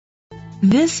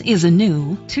This is a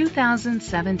new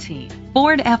 2017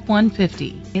 Ford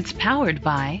F-150. It's powered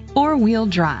by four-wheel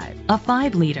drive, a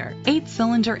 5-liter,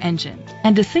 8-cylinder engine,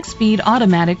 and a 6-speed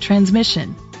automatic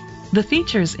transmission. The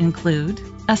features include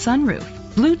a sunroof,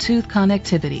 Bluetooth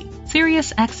connectivity,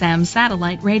 Sirius XM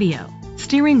satellite radio,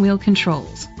 steering wheel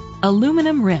controls,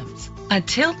 aluminum rims, a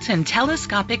tilt and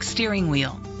telescopic steering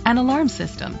wheel, an alarm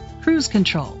system, cruise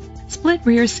control, split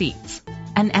rear seats,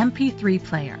 an MP3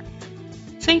 player.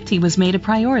 Safety was made a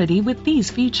priority with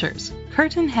these features: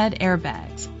 curtain head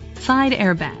airbags, side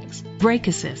airbags, brake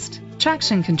assist,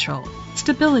 traction control,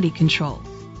 stability control,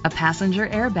 a passenger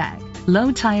airbag,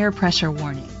 low tire pressure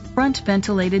warning, front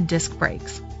ventilated disc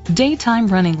brakes, daytime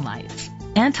running lights,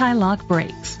 anti-lock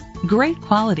brakes. Great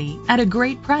quality at a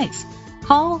great price.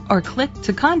 Call or click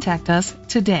to contact us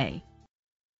today.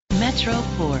 Metro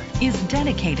Ford is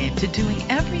dedicated to doing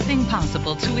everything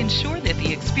possible to ensure that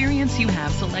the experience you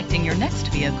have selecting your next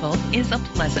vehicle is a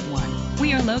pleasant one.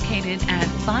 We are located at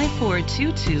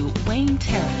 5422 Wayne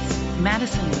Terrace,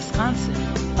 Madison, Wisconsin,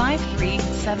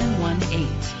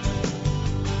 53718.